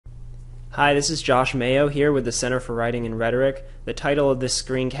Hi, this is Josh Mayo here with the Center for Writing and Rhetoric. The title of this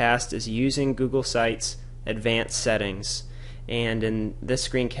screencast is Using Google Sites Advanced Settings. And in this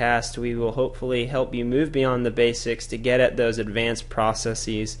screencast, we will hopefully help you move beyond the basics to get at those advanced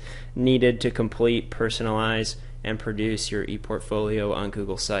processes needed to complete, personalize, and produce your ePortfolio on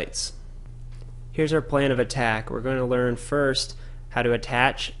Google Sites. Here's our plan of attack. We're going to learn first how to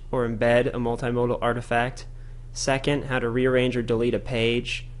attach or embed a multimodal artifact. Second, how to rearrange or delete a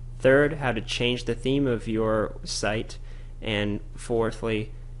page. Third, how to change the theme of your site. And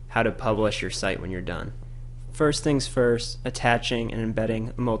fourthly, how to publish your site when you're done. First things first, attaching and embedding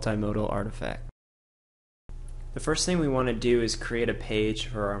a multimodal artifact. The first thing we want to do is create a page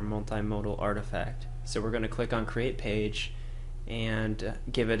for our multimodal artifact. So we're going to click on Create Page and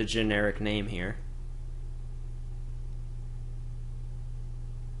give it a generic name here.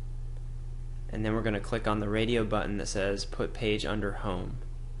 And then we're going to click on the radio button that says Put Page under Home.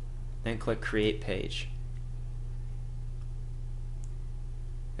 Then click Create Page.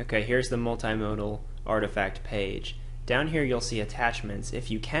 Okay, here's the multimodal artifact page. Down here you'll see attachments. If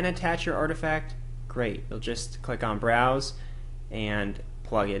you can attach your artifact, great. You'll just click on Browse and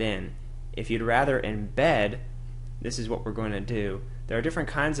plug it in. If you'd rather embed, this is what we're going to do. There are different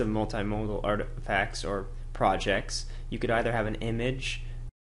kinds of multimodal artifacts or projects. You could either have an image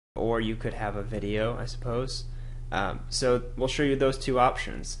or you could have a video, I suppose. So we'll show you those two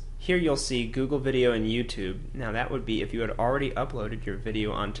options. Here you'll see Google Video and YouTube. Now that would be if you had already uploaded your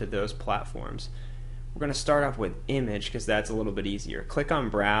video onto those platforms. We're going to start off with image because that's a little bit easier. Click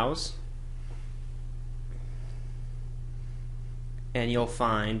on Browse and you'll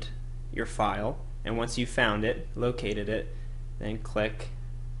find your file, and once you've found it, located it, then click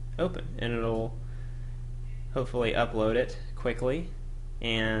Open and it'll hopefully upload it quickly.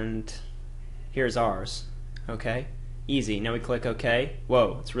 And here's ours. Okay? Easy. Now we click OK.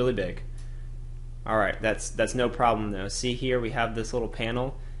 Whoa, it's really big. Alright, that's no problem though. See here we have this little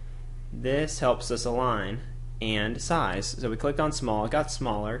panel. This helps us align and size. So we click on small, it got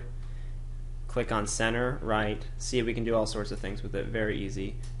smaller. Click on center, right. See, we can do all sorts of things with it. Very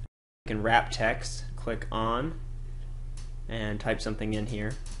easy. You can wrap text, click on, and type something in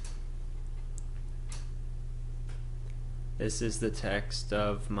here. This is the text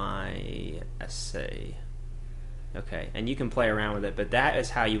of my essay. Okay, and you can play around with it, but that is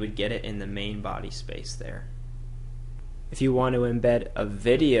how you would get it in the main body space there. If you want to embed a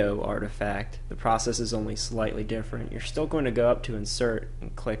video artifact, the process is only slightly different. You're still going to go up to Insert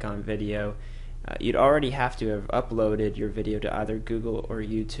and click on Video. You'd already have to have uploaded your video to either Google or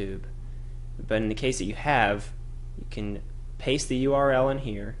YouTube. But in the case that you have, you can paste the URL in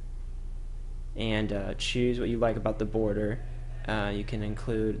here and choose what you like about the border. You can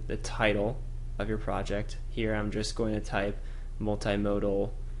include the title of your project. Here I'm just going to type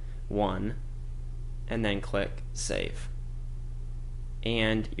multimodal 1 and then click Save.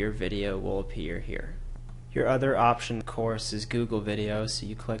 And your video will appear here. Your other option, of course, is Google Video, so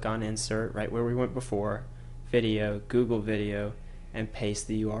you click on Insert right where we went before, Video, Google Video, and paste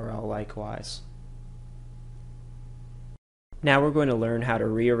the URL likewise. Now we're going to learn how to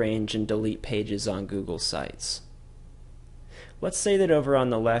rearrange and delete pages on Google Sites. Let's say that over on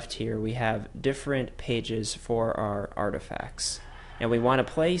the left here we have different pages for our artifacts, and we want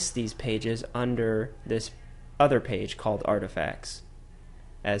to place these pages under this other page called Artifacts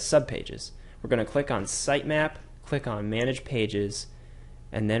as subpages. We're going to click on Sitemap, click on Manage Pages,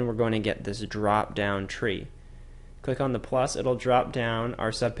 and then we're going to get this drop down tree. Click on the plus, it'll drop down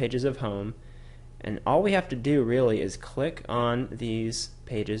our subpages of home, and all we have to do really is click on these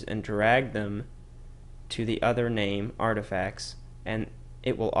pages and drag them to the other name, Artifacts, and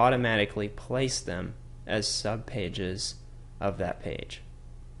it will automatically place them as subpages of that page.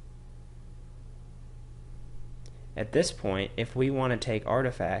 At this point, if we want to take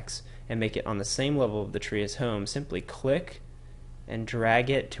Artifacts and make it on the same level of the tree as home, simply click and drag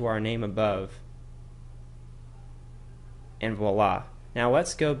it to our name above, and voila. Now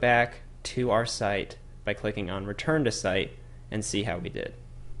let's go back to our site by clicking on Return to Site and see how we did.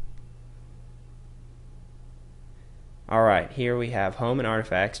 Alright, here we have home and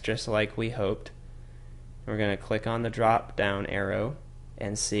artifacts just like we hoped. We're going to click on the drop down arrow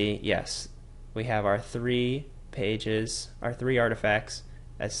and see, yes, we have our three pages, our three artifacts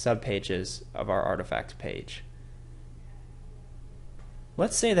as subpages of our artifact page.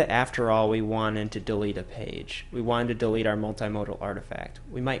 Let's say that after all we wanted to delete a page. We wanted to delete our multimodal artifact.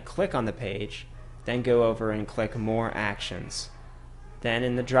 We might click on the page, then go over and click More Actions. Then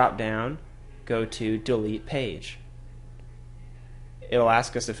in the drop down, go to Delete Page. It'll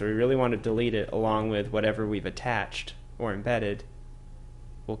ask us if we really want to delete it along with whatever we've attached or embedded.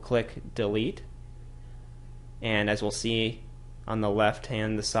 we'll click delete, and as we'll see on the left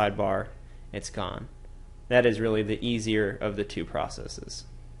hand, the sidebar, it's gone. That is really the easier of the two processes.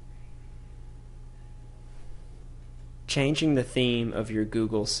 Changing the theme of your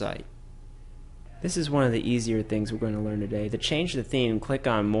Google site. This is one of the easier things we're going to learn today. To change the theme, click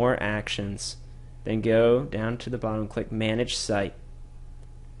on More Actions, then go down to the bottom, click Manage Site.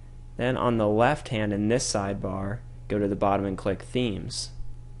 Then on the left hand in this sidebar, go to the bottom and click Themes.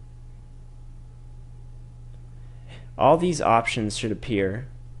 All these options should appear,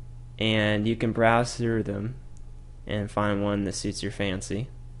 and you can browse through them and find one that suits your fancy.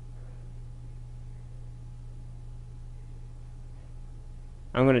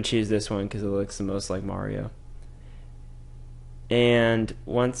 I'm going to choose this one because it looks the most like Mario. And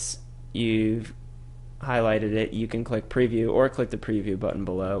once you've highlighted it, you can click Preview or click the Preview button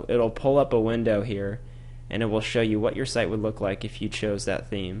below. It'll pull up a window here, and it will show you what your site would look like if you chose that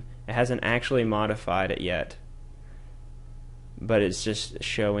theme. It hasn't actually modified it yet, but it's just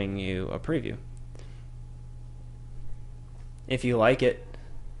showing you a preview. If you like it,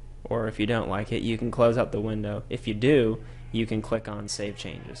 or if you don't like it, you can close out the window. If you do, you can click on Save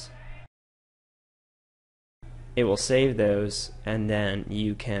Changes. It will save those, and then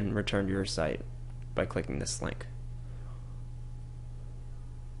you can return to your site by clicking this link.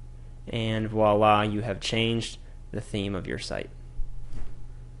 And voila, you have changed the theme of your site.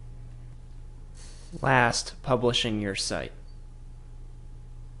 Last, publishing your site.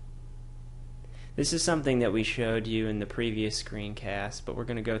 This is something that we showed you in the previous screencast, but we're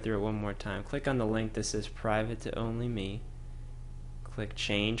going to go through it one more time. Click on the link that says Private to Only Me. Click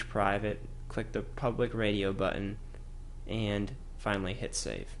Change Private, click the Public Radio button, and finally hit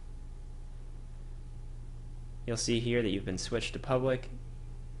Save. You'll see here that you've been switched to public.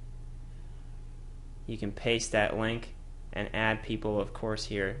 You can paste that link and add people, of course,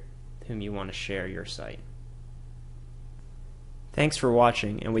 here whom you want to share your site. Thanks for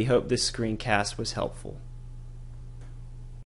watching, and we hope this screencast was helpful.